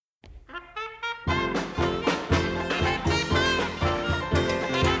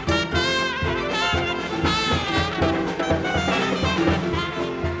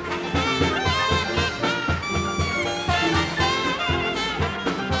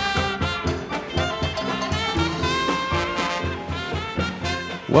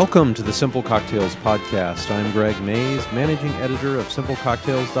Welcome to the Simple Cocktails Podcast. I'm Greg Mays, managing editor of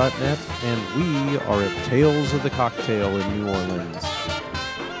SimpleCocktails.net, and we are at Tales of the Cocktail in New Orleans.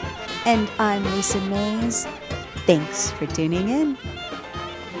 And I'm Lisa Mays. Thanks for tuning in.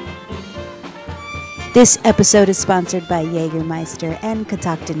 This episode is sponsored by Jägermeister and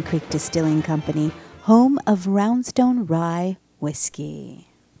Catoctin Creek Distilling Company, home of Roundstone Rye Whiskey.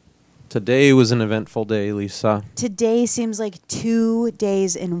 Today was an eventful day, Lisa. Today seems like 2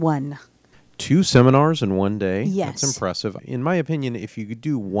 days in one. 2 seminars in one day? Yes. That's impressive. In my opinion, if you could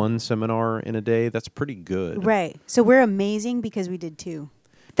do 1 seminar in a day, that's pretty good. Right. So we're amazing because we did 2.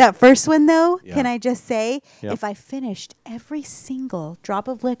 That first one, though, Can I just say, if I finished every single drop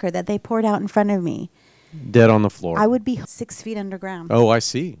of liquor that they poured out in front of me, dead on the floor, I would be 6 feet underground. Oh, I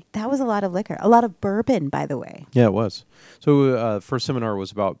see. That was a lot of liquor. A lot of bourbon, by the way. Yeah, it was. So first seminar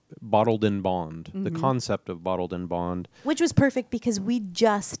was about bottled in bond, the concept of bottled in bond. Which was perfect because we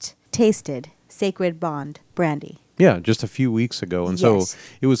just tasted Sacred Bond brandy. Yeah, just a few weeks ago. And Yes. so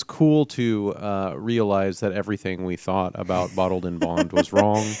it was cool to realize that everything we thought about bottled in bond was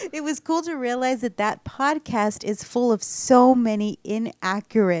wrong. It was cool to realize that that podcast is full of so many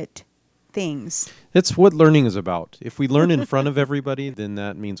inaccurate things. It's what learning is about. If we learn in front of everybody, then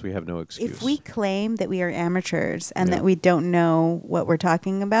that means we have no excuse. If we claim that we are amateurs and that we don't know what we're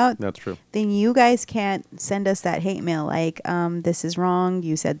talking about, that's true. Then you guys can't send us that hate mail like, this is wrong,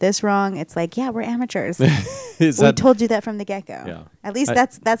 you said this wrong. It's like, yeah, we're amateurs. We told you that from the get-go. Yeah. At least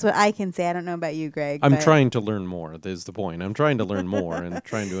that's what I can say. I don't know about you, Greg. I'm trying to learn more, is the point. I'm trying to learn more and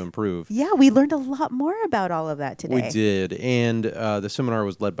trying to improve. Yeah, we learned a lot more about all of that today. We did. And the seminar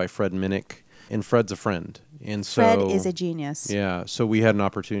was led by Fred Minnick. And Fred's a friend. And so Fred is a genius. Yeah. So we had an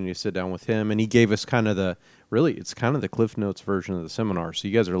opportunity to sit down with him, and he gave us kind of the Cliff Notes version of the seminar. So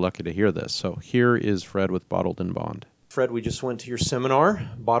you guys are lucky to hear this. So here is Fred with Bottled in Bond. Fred, we just went to your seminar,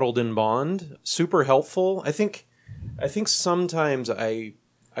 Bottled in Bond. Super helpful. I think sometimes I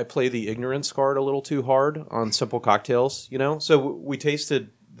play the ignorance card a little too hard on Simple Cocktails, you know? So we tasted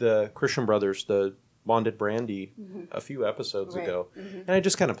the Christian Brothers, the bonded brandy a few episodes ago, and I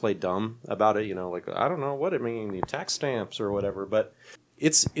just kind of played dumb about it, you know, like I don't know what it means, the tax stamps or whatever, but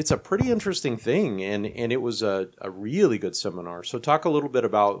it's a pretty interesting thing, and it was a really good seminar. So talk a little bit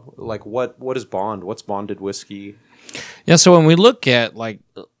about like what is bond, what's bonded whiskey. Yeah, so when we look at like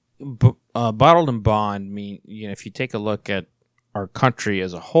bottled in bond, if you take a look at our country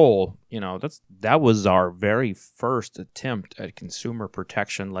as a whole, you know, that was our very first attempt at consumer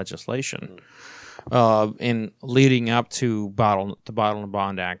protection legislation. In leading up to the Bottled in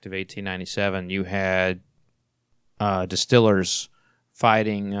Bond Act of 1897, you had distillers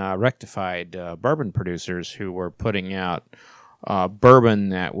fighting rectified bourbon producers who were putting out bourbon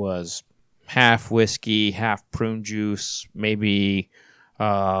that was half whiskey, half prune juice, maybe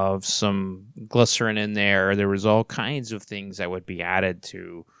some glycerin in there. There was all kinds of things that would be added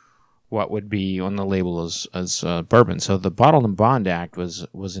to what would be on the label as bourbon. So the Bottled in Bond Act was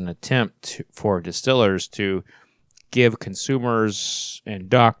an attempt for distillers to give consumers and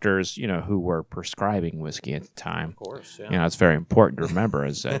doctors, you know, who were prescribing whiskey at the time. Of course, yeah. You know, it's very important to remember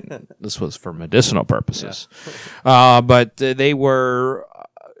is that this was for medicinal purposes. Yeah. But this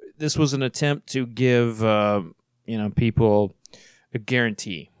was an attempt to give, people a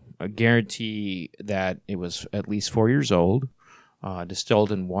guarantee that it was at least 4 years old,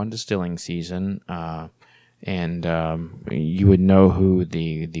 distilled in one distilling season, and you would know who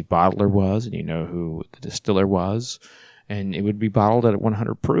the bottler was, and you know who the distiller was, and it would be bottled at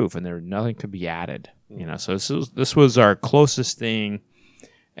 100 proof, and nothing could be added. You know, so this was our closest thing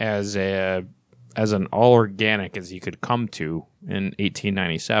as an all organic as you could come to in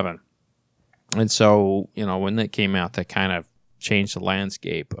 1897, and so you know when that came out, that kind of changed the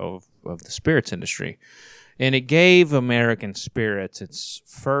landscape of the spirits industry. And it gave American spirits its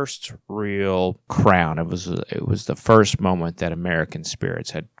first real crown. It was the first moment that American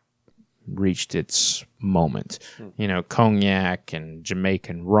spirits had reached its moment. You know, cognac and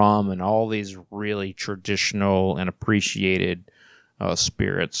Jamaican rum and all these really traditional and appreciated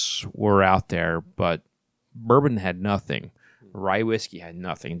spirits were out there, but bourbon had nothing. Rye whiskey had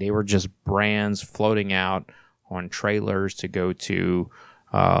nothing. They were just brands floating out on trailers to go to,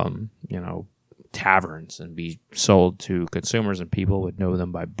 taverns and be sold to consumers, and people would know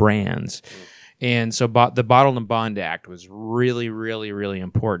them by brands. And so the Bottled in Bond Act was really, really, really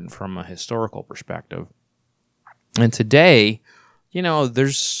important from a historical perspective. And today, you know,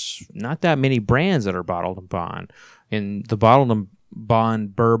 there's not that many brands that are bottled in bond. And the Bottled in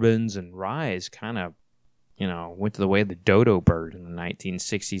Bond bourbons and ryes kind of, went the way of the dodo bird in the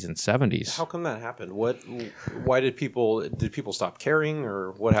 1960s and 70s. How come that happened? Why did people stop caring,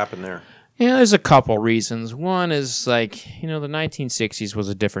 or what happened there? Yeah, there's a couple reasons. One is the 1960s was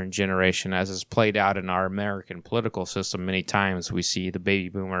a different generation, as is played out in our American political system. Many times we see the baby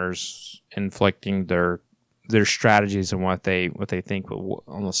boomers inflicting their strategies and what they think.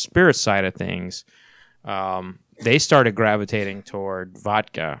 On the spirit side of things, they started gravitating toward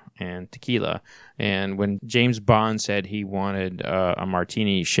vodka and tequila. And when James Bond said he wanted a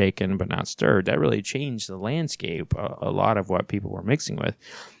martini shaken but not stirred, that really changed the landscape, a lot of what people were mixing with.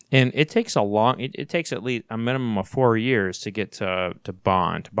 And it takes it takes at least a minimum of 4 years to get to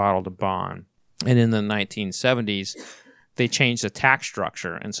bottle to bond. And in the 1970s, they changed the tax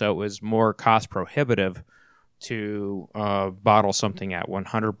structure. And so it was more cost prohibitive to bottle something at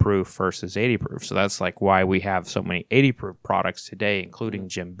 100 proof versus 80 proof. So that's why we have so many 80 proof products today, including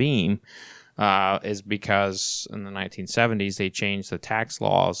Jim Beam, is because in the 1970s, they changed the tax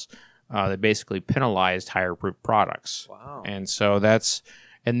laws. They basically penalized higher proof products. Wow. And so that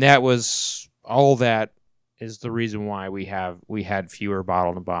was all that is the reason why we had fewer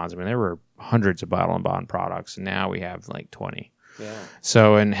bottled and bonds. I mean, there were hundreds of bottled and bond products, and now we have 20. Yeah.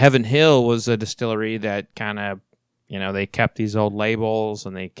 So, and Heaven Hill was a distillery that kind of, they kept these old labels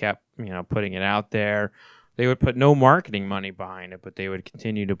and they kept, putting it out there. They would put no marketing money behind it, but they would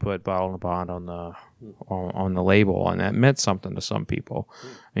continue to put bottled and bond on the label, and that meant something to some people.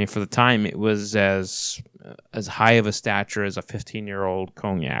 I mean, for the time, it was as high of a stature as a 15-year-old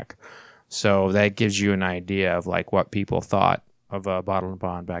cognac. So that gives you an idea of what people thought of a bottled and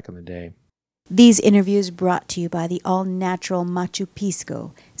bond back in the day. These interviews brought to you by the all-natural Machu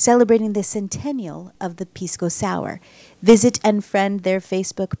Pisco, celebrating the centennial of the Pisco Sour. Visit and friend their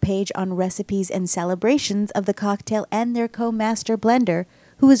Facebook page on recipes and celebrations of the cocktail and their co-master blender,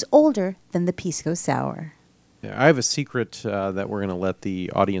 who is older than the Pisco Sour. Yeah, I have a secret that we're going to let the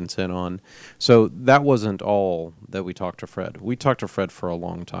audience in on. So that wasn't all that we talked to Fred. We talked to Fred for a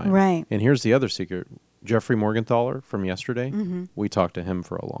long time. Right. And here's the other secret. Jeffrey Morgenthaler from yesterday, we talked to him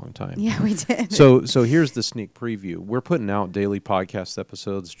for a long time. Yeah, we did. So here's the sneak preview. We're putting out daily podcast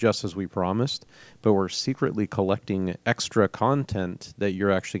episodes just as we promised, but we're secretly collecting extra content that you're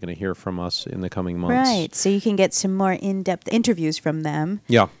actually going to hear from us in the coming months. Right, so you can get some more in-depth interviews from them.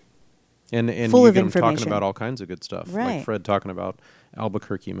 Yeah. And full you of get them information. talking about all kinds of good stuff. Right. Like Fred talking about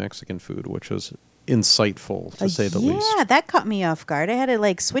Albuquerque Mexican food, which was insightful, to say the least. Yeah, that caught me off guard. I had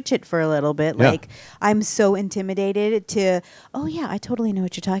to switch it for a little bit. Yeah. I'm so intimidated to, oh yeah, I totally know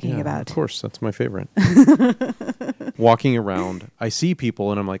what you're talking about. Of course, that's my favorite. Walking around, I see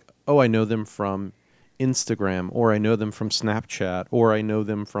people and I'm like, oh, I know them from Instagram, or I know them from Snapchat, or I know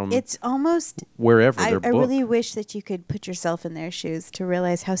them from It's almost wherever I they're booked. really wish that you could put yourself in their shoes to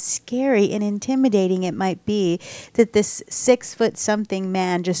realize how scary and intimidating it might be that this 6-foot-something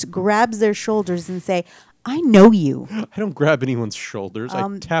man just grabs their shoulders and say, I know you. I don't grab anyone's shoulders. I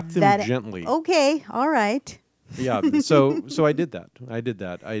tap them gently. Okay, all right. Yeah, so I did that.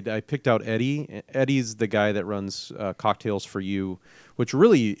 I picked out Eddie. Eddie's the guy that runs Cocktails for You, which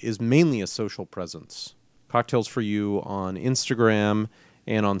really is mainly a social presence. Cocktails for You on Instagram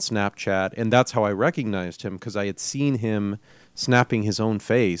and on Snapchat, and that's how I recognized him, because I had seen him snapping his own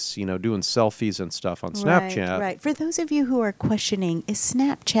face, doing selfies and stuff on Snapchat. Right. For those of you who are questioning, is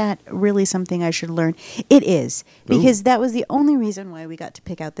Snapchat really something I should learn? It is, because that was the only reason why we got to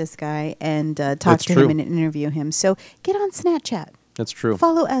pick out this guy and talk to him and interview him. So get on Snapchat. That's true.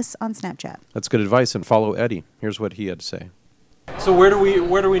 Follow us on Snapchat. That's good advice, and follow Eddie. Here's what he had to say. So where do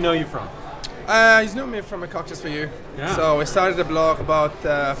we know you from? You know me from Cocktails for You. Yeah. So I started a blog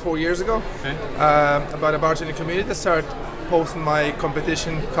about 4 years ago about a bartending community. I started posting my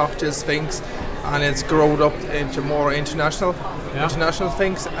competition cocktails things, and it's grown up into more international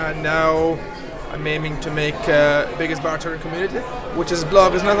things. And now I'm aiming to make biggest bartending community, which is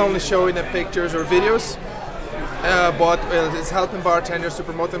blog is not only showing the pictures or videos, but it's helping bartenders to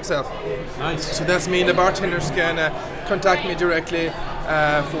promote themselves. Nice. So that's mean the bartenders can contact me directly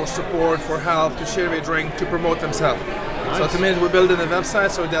for support, for help, to share a drink, to promote themselves. Nice. So at the minute we're building a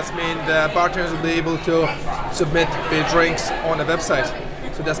website, so that's mean the bartenders will be able to submit their drinks on a website.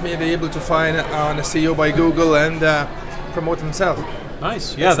 So that's mean be able to find it on SEO by Google and promote themselves.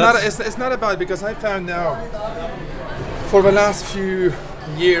 Nice. Yeah. It's not about, because I found now for the last few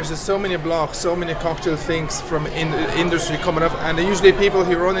years there's so many blogs, so many cocktail things from industry coming up, and usually people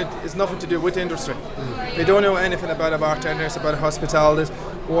who run it is nothing to do with the industry. They don't know anything about the bartenders, about hospitality,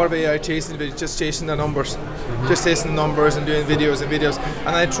 or they are just chasing the numbers, just chasing the numbers and doing videos.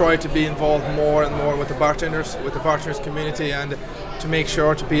 And I try to be involved more and more with the bartenders community, and to make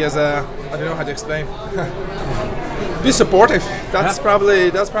sure to be as I don't know how to explain. Be supportive. That's probably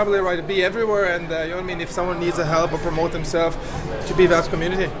right. Be everywhere, and you know what I mean. If someone needs a help or promote themselves, to be that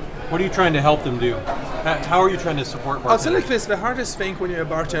community. What are you trying to help them do? How are you trying to support bartenders? I'll say like this, the hardest thing when you're a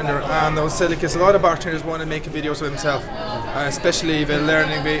bartender, and I'll say like this, a lot of bartenders want to make videos of themselves, especially if they're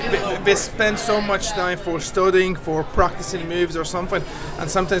learning. They spend so much time for studying, for practicing moves or something, and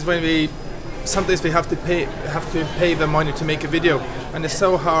sometimes they have to pay the money to make a video, and it's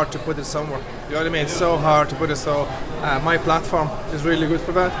so hard to put it somewhere. You know what I mean? It's so hard to put it. So my platform is really good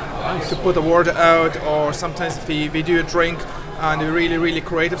for that. Nice. To put a word out, or sometimes if we do a drink and they're really, really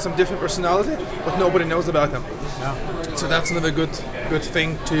creative, some different personality, but nobody knows about them. Yeah. So that's another good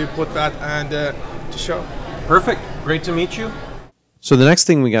thing to put that and to show. Perfect. Great to meet you. So the next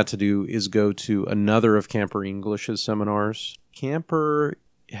thing we got to do is go to another of Camper English's seminars. Camper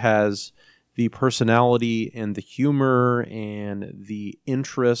has the personality and the humor and the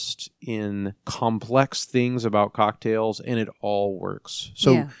interest in complex things about cocktails, and it all works.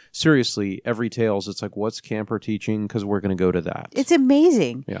 So seriously, every Tales, it's like, what's Camper teaching? Because we're going to go to that. It's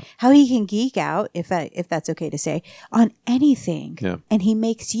amazing how he can geek out, if that's okay to say, on anything. Yeah. And he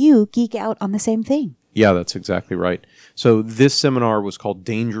makes you geek out on the same thing. Yeah, that's exactly right. So this seminar was called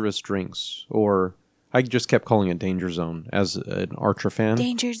Dangerous Drinks, or I just kept calling it Danger Zone as an Archer fan.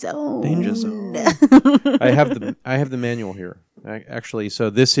 Danger Zone. Danger Zone. I have the manual here. Actually, so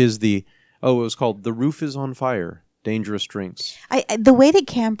this is it was called The Roof is on Fire, Dangerous Drinks. The way that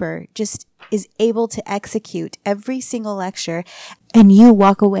Camper just is able to execute every single lecture, and you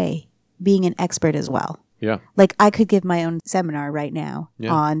walk away being an expert as well. Yeah. Like I could give my own seminar right now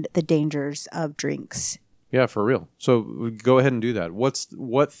on the dangers of drinks. Yeah, for real. So go ahead and do that.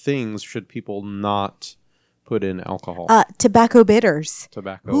 What things should people not put in alcohol? Tobacco bitters.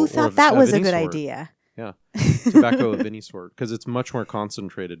 Tobacco. Who thought that was a good idea? Yeah, tobacco of any sort, because it's much more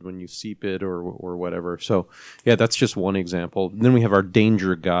concentrated when you seep it or whatever. So yeah, that's just one example. Then we have our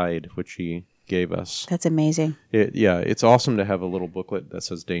danger guide, which he gave us. That's amazing. It's awesome to have a little booklet that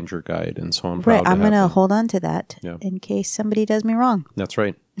says danger guide, and so I'm proud. Right, I'm going to hold on to that in case somebody does me wrong. That's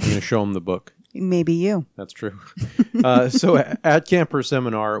right. I'm going to show them the book. Maybe you. That's true. So at Camper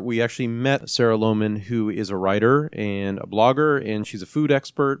Seminar, we actually met Sarah Lohman, who is a writer and a blogger, and she's a food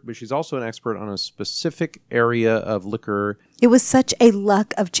expert, but she's also an expert on a specific area of liquor. It was such a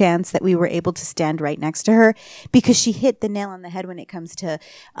luck of chance that we were able to stand right next to her, because she hit the nail on the head when it comes to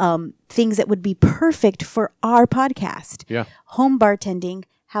things that would be perfect for our podcast. Yeah. Home bartending.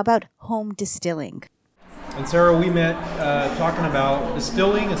 How about home distilling? And Sarah, we met talking about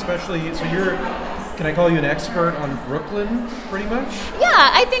distilling, especially, so can I call you an expert on Brooklyn, pretty much?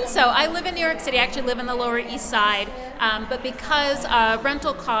 Yeah, I think so. I live in New York City. I actually live in the Lower East Side. But because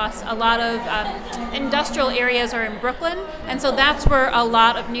rental costs, a lot of industrial areas are in Brooklyn. And so that's where a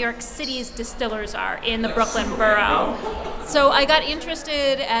lot of New York City's distillers are, in the Brooklyn borough. So I got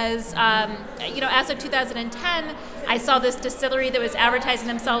interested as of 2010, I saw this distillery that was advertising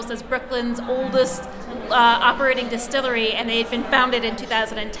themselves as Brooklyn's oldest operating distillery, and they had been founded in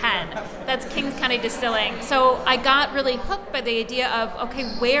 2010. That's Kings County Distilling. So I got really hooked by the idea of, okay,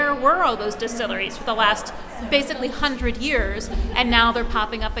 where were all those distilleries for the last basically 100 years, and now they're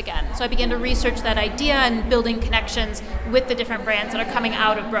popping up again. So I began to research that idea and building connections with the different brands that are coming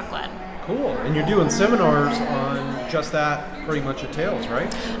out of Brooklyn. Cool. And you're doing seminars on just that pretty much at Tales, right?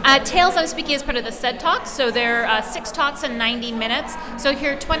 Tales, I'm speaking as part of the SED Talks. So there are 6 talks in 90 minutes. So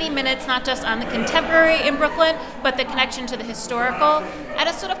here 20 minutes, not just on the contemporary in Brooklyn, but the connection to the historical. And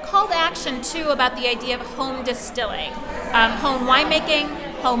a sort of call to action, too, about the idea of home distilling. Home winemaking,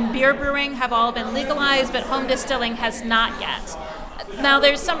 home beer brewing have all been legalized, but home distilling has not yet. Now,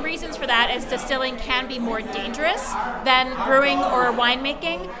 there's some reasons for that, as distilling can be more dangerous than brewing or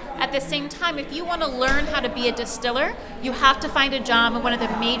winemaking. At the same time, if you want to learn how to be a distiller, you have to find a job in one of the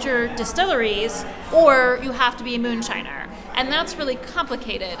major distilleries, or you have to be a moonshiner. And that's really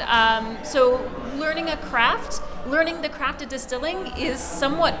complicated. So learning the craft of distilling is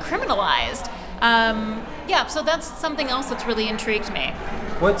somewhat criminalized. So that's something else that's really intrigued me.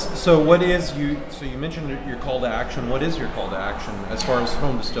 So you mentioned your call to action. What is your call to action as far as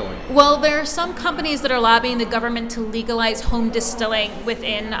home distilling? Well, there are some companies that are lobbying the government to legalize home distilling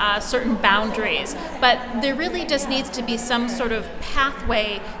within certain boundaries, but there really just needs to be some sort of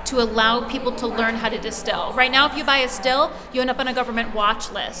pathway to allow people to learn how to distill. Right now, if you buy a still, you end up on a government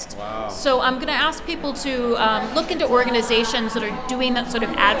watch list. Wow. So I'm going to ask people to look into organizations that are doing that sort of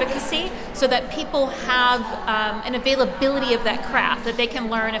advocacy, so that people have an availability of that craft that they can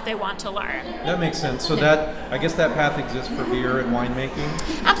learn if they want to learn. That makes sense. So that, I guess that path exists for beer and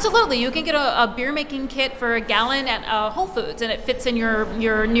winemaking? Absolutely. You can get a beer making kit for a gallon at Whole Foods, and it fits in your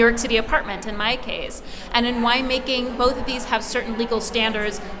New York City apartment in my case. And in winemaking, both of these have certain legal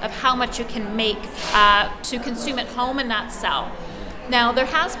standards of how much you can make to consume at home and not sell. Now, there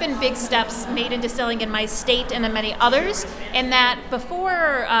has been big steps made in distilling in my state and in many others, in that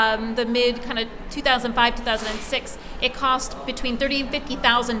before the mid kind of 2005, 2006, it cost between $30,000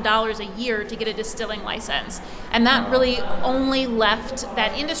 and $50,000 a year to get a distilling license. And that really only left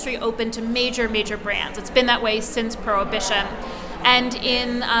that industry open to major brands. It's been that way since Prohibition. And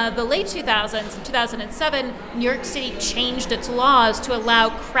in the late 2000s, in 2007, New York City changed its laws to allow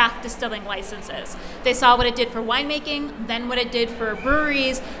craft distilling licenses. They saw what it did for winemaking, then what it did for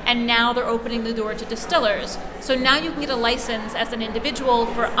breweries, and now they're opening the door to distillers. So now you can get a license as an individual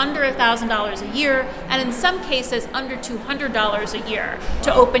for under $1,000 a year, and in some cases under $200 a year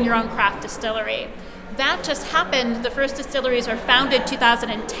to open your own craft distillery. That just happened. The first distilleries are founded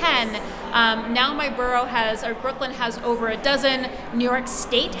 2010. Now my borough Brooklyn has over a dozen. New York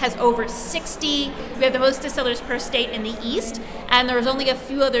State has over 60. We have the most distillers per state in the East, and there's only a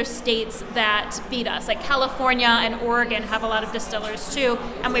few other states that beat us. Like California and Oregon have a lot of distillers too.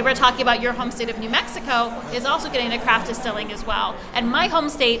 And we were talking about your home state of New Mexico is also getting into craft distilling as well. And my home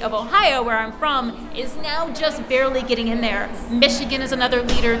state of Ohio, where I'm from, is now just barely getting in there. Michigan is another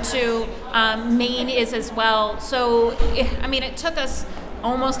leader too. Maine is as well. So, it took us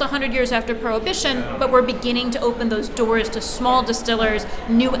almost 100 years after Prohibition, but we're beginning to open those doors to small distillers,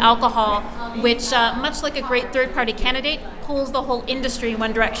 new alcohol, which, much like a great third-party candidate, pulls the whole industry in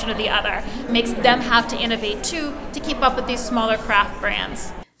one direction or the other, makes them have to innovate too to keep up with these smaller craft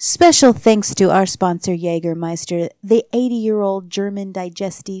brands. Special thanks to our sponsor, Jägermeister, the 80-year-old German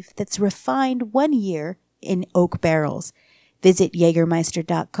digestif that's refined 1 year in oak barrels. Visit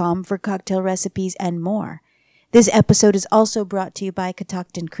Jägermeister.com for cocktail recipes and more. This episode is also brought to you by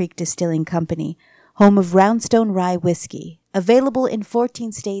Catoctin Creek Distilling Company, home of Roundstone Rye Whiskey, available in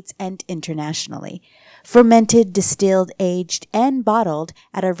 14 states and internationally. Fermented, distilled, aged, and bottled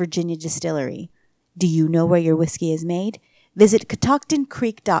at our Virginia distillery. Do you know where your whiskey is made? Visit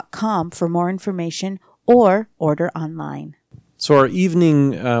catoctincreek.com for more information or order online. So our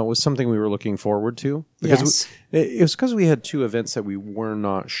evening was something we were looking forward to. Because it was because we had two events that we were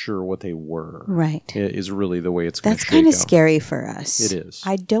not sure what they were. Right. Is really the way it's going to That's shake kind of out. scary for us. It is.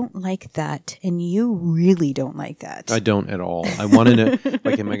 I don't like that, and you really don't like that. I don't at all. I wanted to,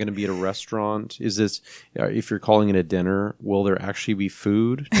 am I going to be at a restaurant? Is this, if you're calling it a dinner, will there actually be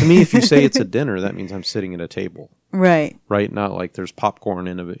food? To me, if you say it's a dinner, that means I'm sitting at a table. Right. Right? Not like there's popcorn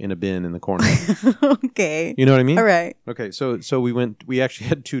in a bin in the corner. Okay. You know what I mean? All right. Okay, so we actually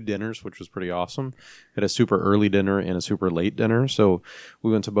had two dinners, which was pretty awesome. Had a super early dinner and a super late dinner. So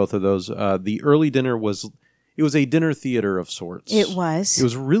we went to both of those. The early dinner was a dinner theater of sorts. It was. It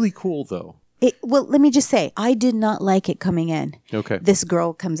was really cool though. Well, let me just say, I did not like it coming in. Okay. This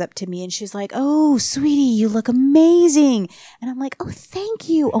girl comes up to me and she's like, "Oh, sweetie, you look amazing." And I'm like, "Oh, thank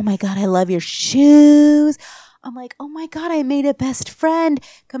you. Oh my God, I love your shoes." I'm like, "Oh my God, I made a best friend."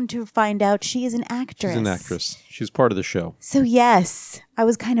 Come to find out she is an actress. She's an actress. She's part of the show. So yes, I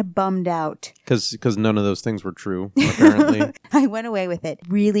was kind of bummed out. Because none of those things were true, apparently. I went away with it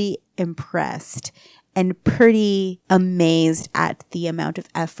really impressed and pretty amazed at the amount of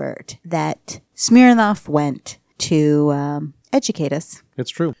effort that Smirnoff went to educate us.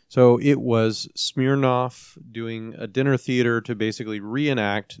 It's true. So it was Smirnoff doing a dinner theater to basically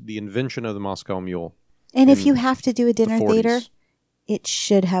reenact the invention of the Moscow Mule. And if you have to do a dinner 40s. theater, it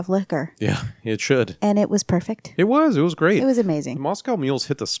should have liquor. Yeah, it should. And it was perfect. It was great. It was The amazing. Moscow Mules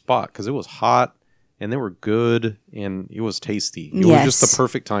hit the spot because it was hot and they were good and it was tasty. It Yes. was just the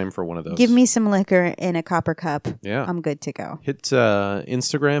perfect time for one of those. Give me some liquor in a copper cup. Yeah. I'm good to go. Hit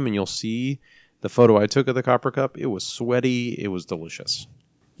Instagram and you'll see the photo I took of the copper cup. It was sweaty. It was delicious.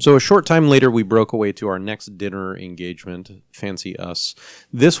 So a short time later, we broke away to our next dinner engagement. Fancy us.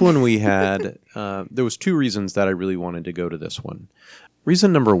 This one we had, there was two reasons that I really wanted to go to this one.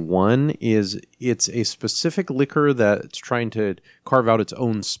 Reason number one is it's a specific liquor that's trying to carve out its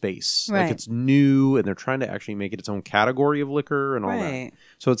own space. Right. Like it's new and they're trying to actually make it its own category of liquor and all Right. that.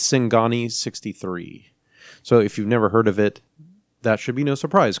 So it's Singani 63. So if you've never heard of it, that should be no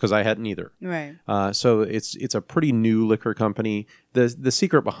surprise because I hadn't either. Right. So it's a pretty new liquor company. The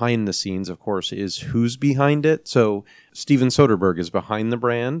secret behind the scenes, of course, is who's behind it. So Steven Soderbergh is behind the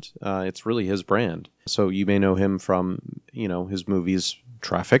brand. It's really his brand. So you may know him from his movies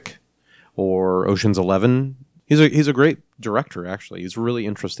Traffic or Ocean's 11. He's a great director, actually. He's a really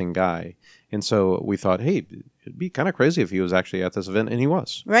interesting guy. And so we thought, hey, it'd be kind of crazy if he was actually at this event, and he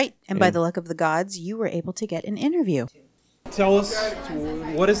was. Right. And by the luck of the gods, you were able to get an interview. Tell us,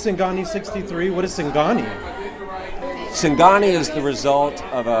 what is Singani 63? What is Singani? Singani is the result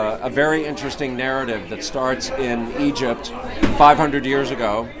of a very interesting narrative that starts in Egypt 500 years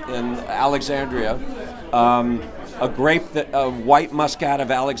ago in Alexandria. A white muscat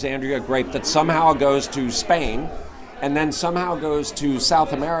of Alexandria grape that somehow goes to Spain and then somehow goes to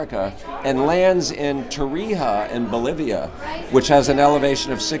South America and lands in Tarija in Bolivia, which has an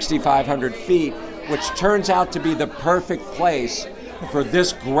elevation of 6,500 feet, which turns out to be the perfect place for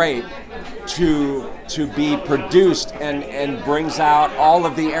this grape to be produced and brings out all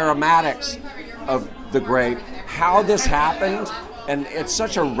of the aromatics of the grape. How this happened, and it's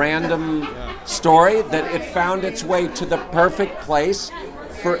such a random story that it found its way to the perfect place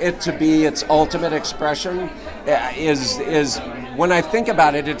for it to be its ultimate expression, is when I think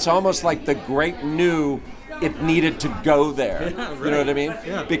about it, it's almost like the grape knew it needed to go there. Yeah, right. You know what I mean?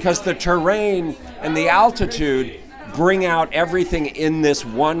 Yeah. Because the terrain and the altitude bring out everything in this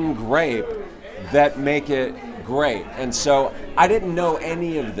one grape that make it great. And so I didn't know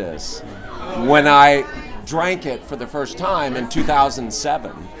any of this when I drank it for the first time in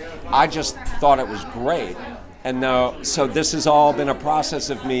 2007. I just thought it was great. And so this has all been a process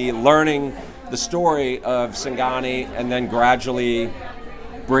of me learning the story of Singani and then gradually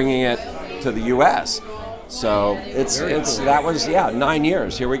bringing it to the U.S. So it's cool. That was 9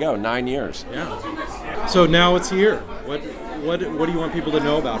 years. Here we go, 9 years. Yeah. So now it's here. What do you want people to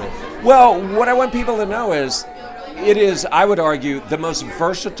know about it? Well, what I want people to know is it is, I would argue, the most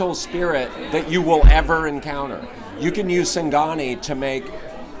versatile spirit that you will ever encounter. You can use Singani to make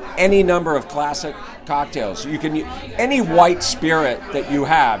any number of classic cocktails. You can any white spirit that you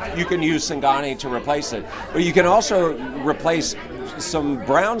have, you can use Singani to replace it. But you can also replace some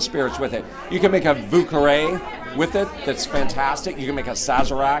brown spirits with it. You can make a Vieux with it that's fantastic. You can make a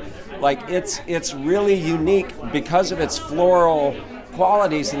Sazerac. Like it's really unique because of its floral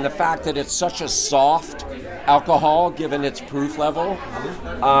qualities and the fact that it's such a soft alcohol given its proof level.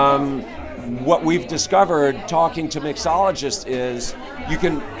 What we've discovered talking to mixologists is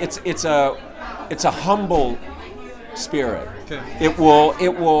it's a humble spirit. Okay. It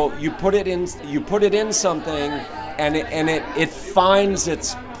will you put it in something and it finds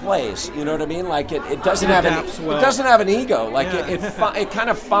its place. You know what I mean? Like it doesn't have it doesn't have an ego. Like it kind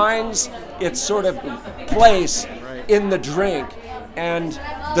of finds its sort of place in the drink. And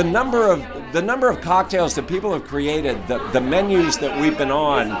the number of cocktails that people have created, the menus that we've been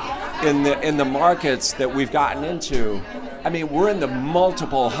on in the markets that we've gotten into, I mean, we're in the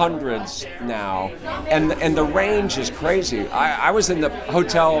multiple hundreds now, and the range is crazy. I was in the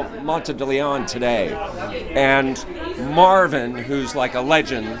Hotel Monte de Leon today, and Marvin, who's like a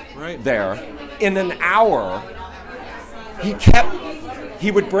legend there, in an hour,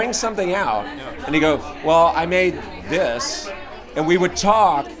 he would bring something out, and he'd go, well, I made this. And we would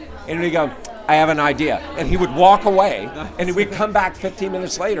talk, and he'd go, I have an idea. And he would walk away, and we'd come back 15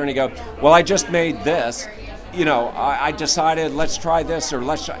 minutes later, and he'd go, well, I just made this. You know, I decided, let's try this, or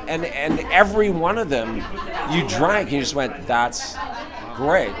let's try. And every one of them you drank, and you just went, that's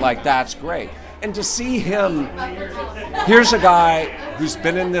great. Like, that's great. And to see him, here's a guy who's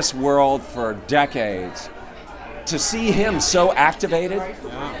been in this world for decades. To see him so activated,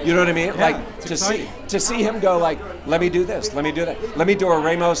 you know what I mean? Yeah, like to see him go like, let me do this, let me do that, let me do a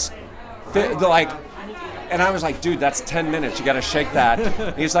Ramos, and I was like, dude, that's 10 minutes. You got to shake that.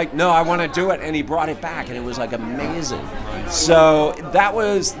 And he's like, no, I want to do it, and he brought it back, and it was like amazing. So that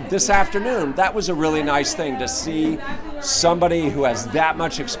was this afternoon. That was a really nice thing to see somebody who has that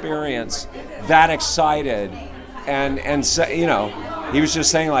much experience, that excited, and so, you know, he was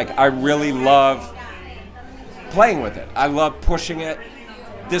just saying like, I really love playing with it. I love pushing it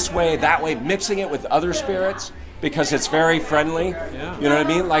this way, that way, mixing it with other spirits because it's very friendly. Yeah. You know what I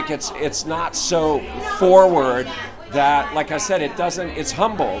mean? Like it's not so forward that, like I said, it's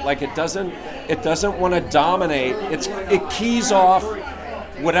humble. Like it doesn't want to dominate. It keys off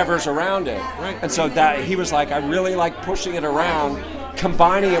whatever's around it. Right. And so that he was like, I really like pushing it around,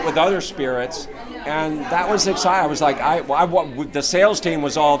 combining it with other spirits. And that was exciting. I was like, the sales team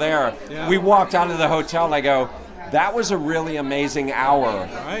was all there. Yeah. We walked out of the hotel and I go, that was a really amazing hour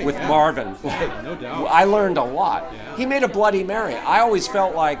with Marvin. Like, no doubt. I learned a lot. Yeah. He made a Bloody Mary. I always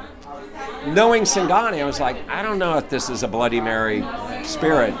felt like, knowing Singani, I was like, I don't know if this is a Bloody Mary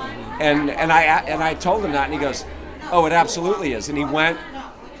spirit. And I told him that, and he goes, oh, it absolutely is. And he went,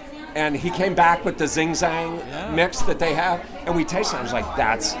 and he came back with the Zing Zang mix that they have, and we tasted it. I was like,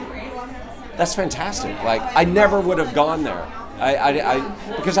 that's fantastic. Like, I never would have gone there.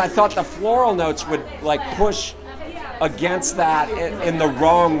 Because I thought the floral notes would like push against that in the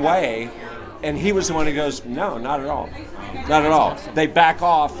wrong way, and he was the one who goes, no, not at all, not at all. They back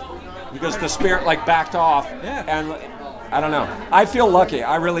off because the spirit like backed off, and I don't know. I feel lucky.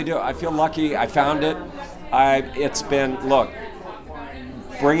 I really do. I feel lucky. I found it. It's been, look,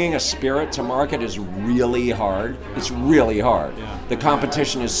 bringing a spirit to market is really hard. It's really hard. Yeah. The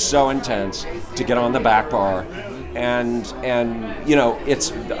competition is so intense to get on the back bar. And you know, it's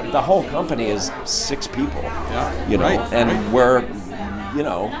the whole company is 6 people. Yeah. You know, and we're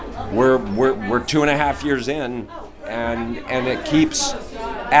 2.5 years in, and it keeps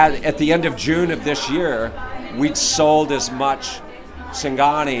at the end of June of this year, we'd sold as much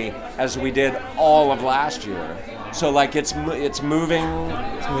Singani as we did all of last year. So like it's moving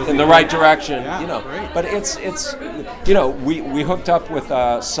in the right direction, you know. Great. But it's you know, we hooked up with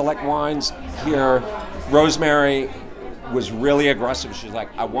Select Wines here. Rosemary was really aggressive. She's like,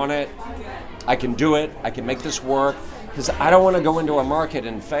 I want it, I can do it, I can make this work, because I don't want to go into a market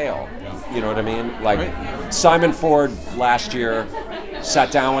and fail. You know what I mean? Like Simon Ford last year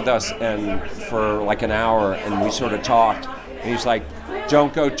sat down with us and for like an hour, and we sort of talked. And he's like,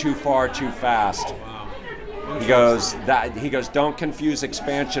 don't go too far too fast. He goes, don't confuse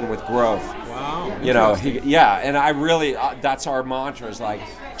expansion with growth. Wow. You know, and I really, that's our mantra, is like,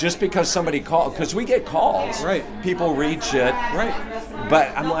 just because somebody calls, because we get calls, people read shit,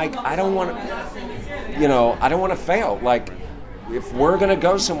 but I'm like, I don't want to fail. Like, if we're going to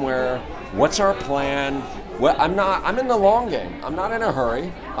go somewhere, what's our plan? Well, I'm in the long game. I'm not in a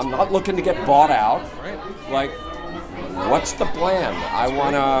hurry. I'm not looking to get bought out. Like, what's the plan? I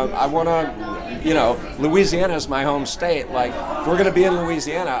wanna, you know, Louisiana is my home state. Like, if we're gonna be in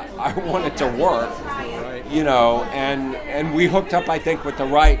Louisiana, I want it to work, you know. And we hooked up, I think, with the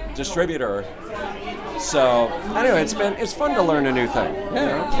right distributor. So anyway, it's fun to learn a new thing. Yeah, you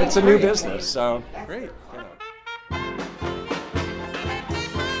know? It's a new business. So great.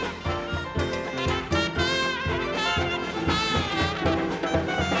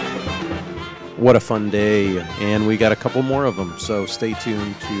 What a fun day, and we got a couple more of them, so stay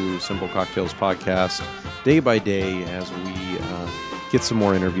tuned to Simple Cocktails Podcast day by day as we get some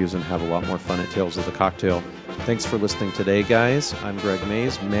more interviews and have a lot more fun at Tales of the Cocktail. Thanks for listening today, guys. I'm Greg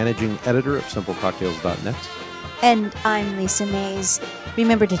Mays, managing editor of simplecocktails.net. And I'm Lisa Mays.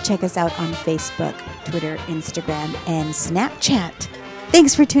 Remember to check us out on Facebook, Twitter, Instagram, and Snapchat.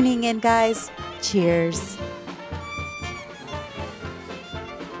 Thanks for tuning in, guys. Cheers.